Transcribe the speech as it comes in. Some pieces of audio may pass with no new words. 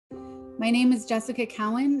My name is Jessica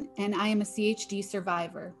Cowin, and I am a CHD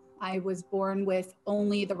survivor. I was born with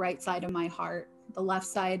only the right side of my heart. The left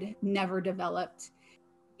side never developed.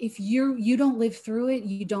 If you don't live through it,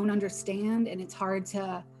 you don't understand, and it's hard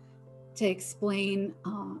to explain,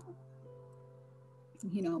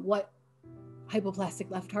 what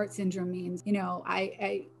hypoplastic left heart syndrome means.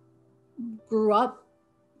 I grew up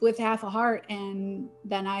with half a heart, and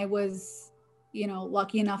then I was,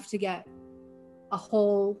 lucky enough to get a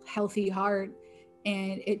whole healthy heart,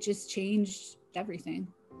 and it just changed everything.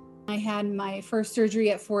 I had my first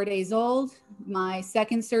surgery at 4 days old, my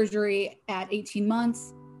second surgery at 18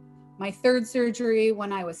 months, my third surgery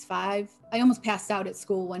when I was 5. I almost passed out at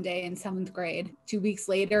school one day in 7th grade. 2 weeks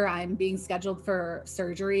later, I'm being scheduled for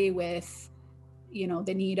surgery with,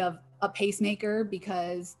 the need of a pacemaker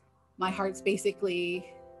because my heart's basically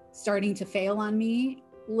starting to fail on me.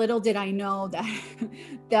 Little did I know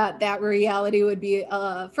that reality would be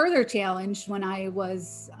a further challenge. When I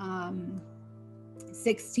was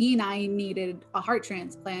 16, I needed a heart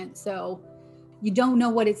transplant. So you don't know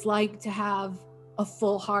what it's like to have a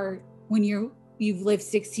full heart when you've lived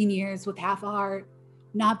 16 years with half a heart,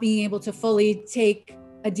 not being able to fully take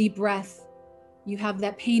a deep breath. You have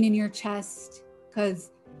that pain in your chest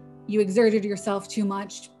because you exerted yourself too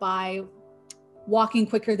much by walking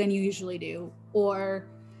quicker than you usually do, or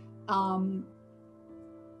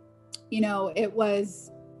it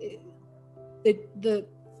was the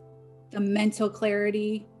mental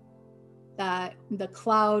clarity, that the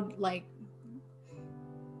cloud, like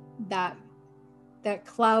that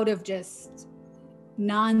cloud of just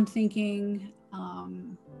non-thinking.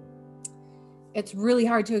 It's really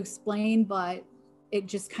hard to explain, but it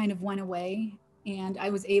just kind of went away, and I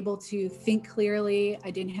was able to think clearly.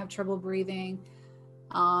 I didn't have trouble breathing.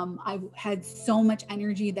 I had so much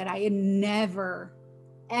energy that I had never,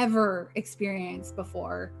 ever experienced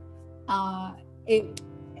before. Night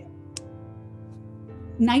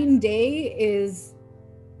and day is,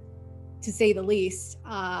 to say the least.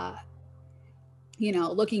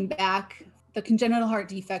 Looking back, the congenital heart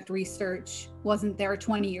defect research wasn't there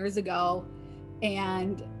 20 years ago,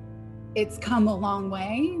 and it's come a long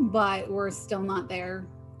way, but we're still not there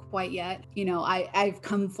quite yet. I've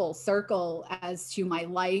come full circle as to my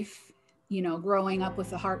life, growing up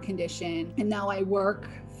with a heart condition. And now I work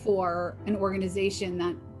for an organization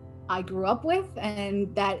that I grew up with,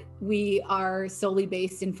 and that we are solely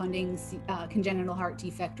based in funding congenital heart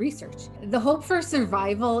defect research. The hope for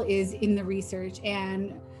survival is in the research,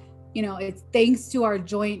 and it's thanks to our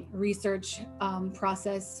joint research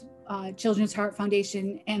process, Children's Heart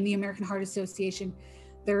Foundation and the American Heart Association.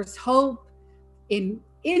 There's hope in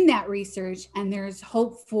that research, and there's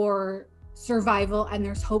hope for survival, and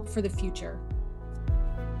there's hope for the future.